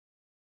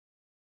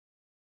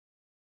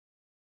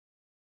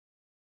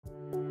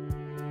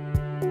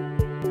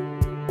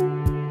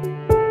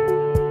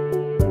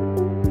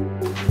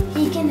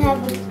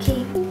have a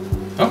cape.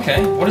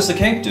 Okay, what does the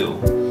cape do?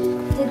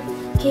 The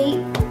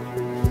cape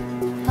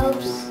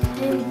helps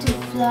him to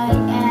fly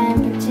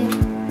and protect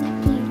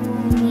people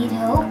who need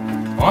help.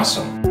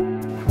 Awesome.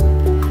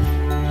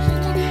 He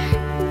can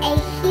have a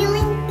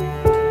healing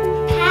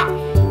pack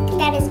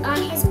that is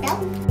on his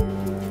belt.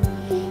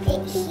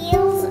 It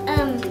heals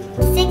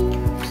sick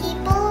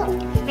people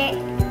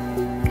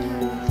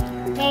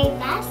very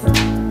fast.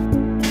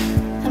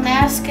 The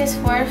mask is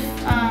for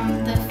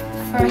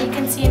he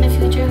can see in the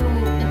future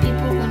the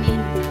people who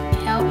need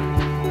help.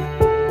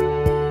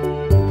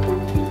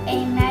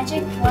 A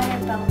magic water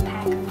belt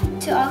pack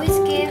to always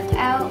give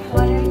out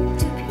water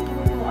to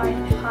people who are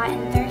hot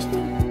and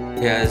thirsty.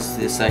 He has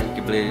the psychic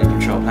ability to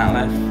control plant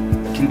life.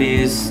 It can be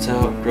used to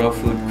help grow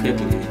food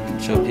quickly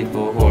and show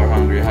people who are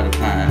hungry how to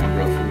plant and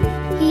grow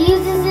food. He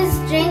uses his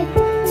strength